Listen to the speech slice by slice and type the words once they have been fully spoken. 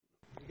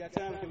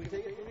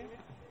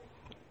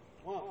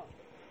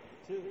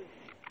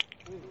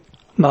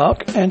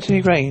Mark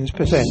Anthony Rains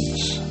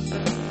presents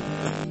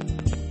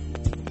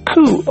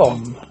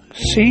Choon,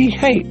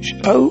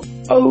 C-H-O-O-N,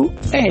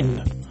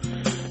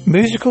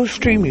 musical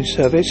streaming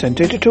service and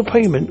digital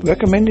payment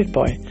recommended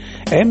by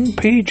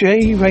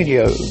MPG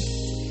Radio.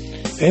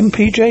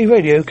 MPG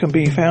Radio can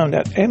be found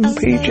at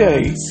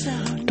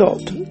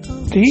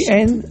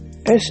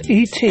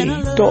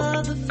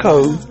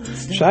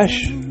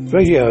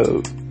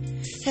mpj.dnset.co/radio.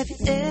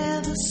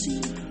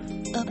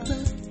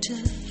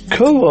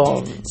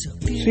 Choon,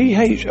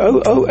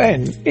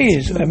 C-H-O-O-N,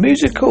 is a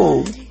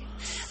musical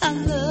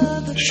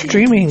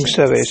streaming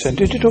service and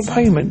digital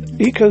payment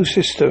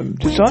ecosystem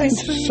designed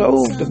to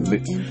solve the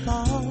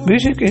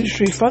music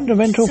industry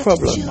fundamental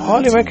problem.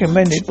 Highly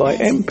recommended by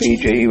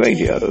MPG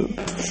Radio.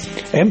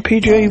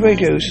 MPG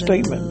Radio's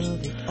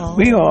statement: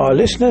 we are a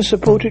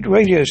listener-supported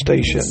radio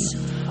station.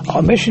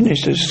 Our mission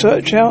is to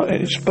search out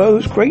and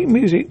expose great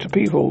music to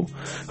people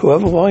who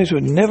otherwise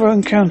would never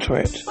encounter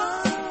it.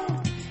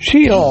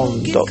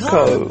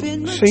 Choon.co,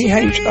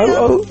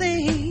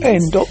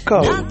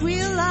 CHOON.co.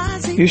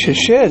 You should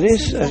share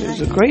this as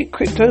it's a great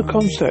crypto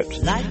concept,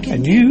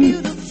 and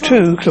you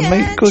too can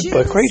make good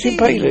by creating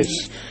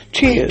playlists.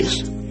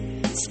 Cheers.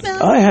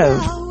 I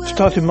have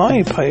started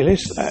my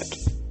playlist at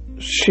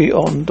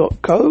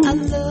Choon.co,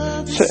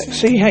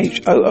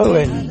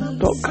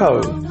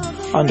 CHOON.co,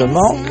 under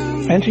Mark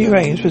Anthony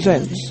Rains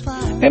Presents.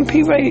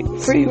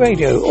 MP3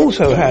 Radio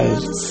also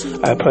has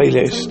a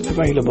playlist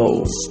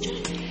available.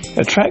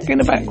 The track in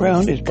the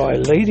background is by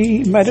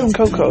Lady Madam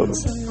Coco,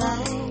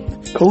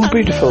 called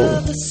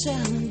Beautiful,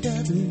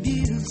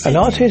 an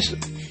artist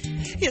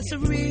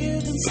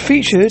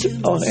featured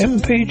on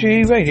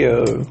MPG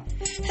Radio.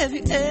 Have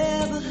you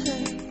ever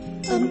heard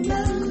a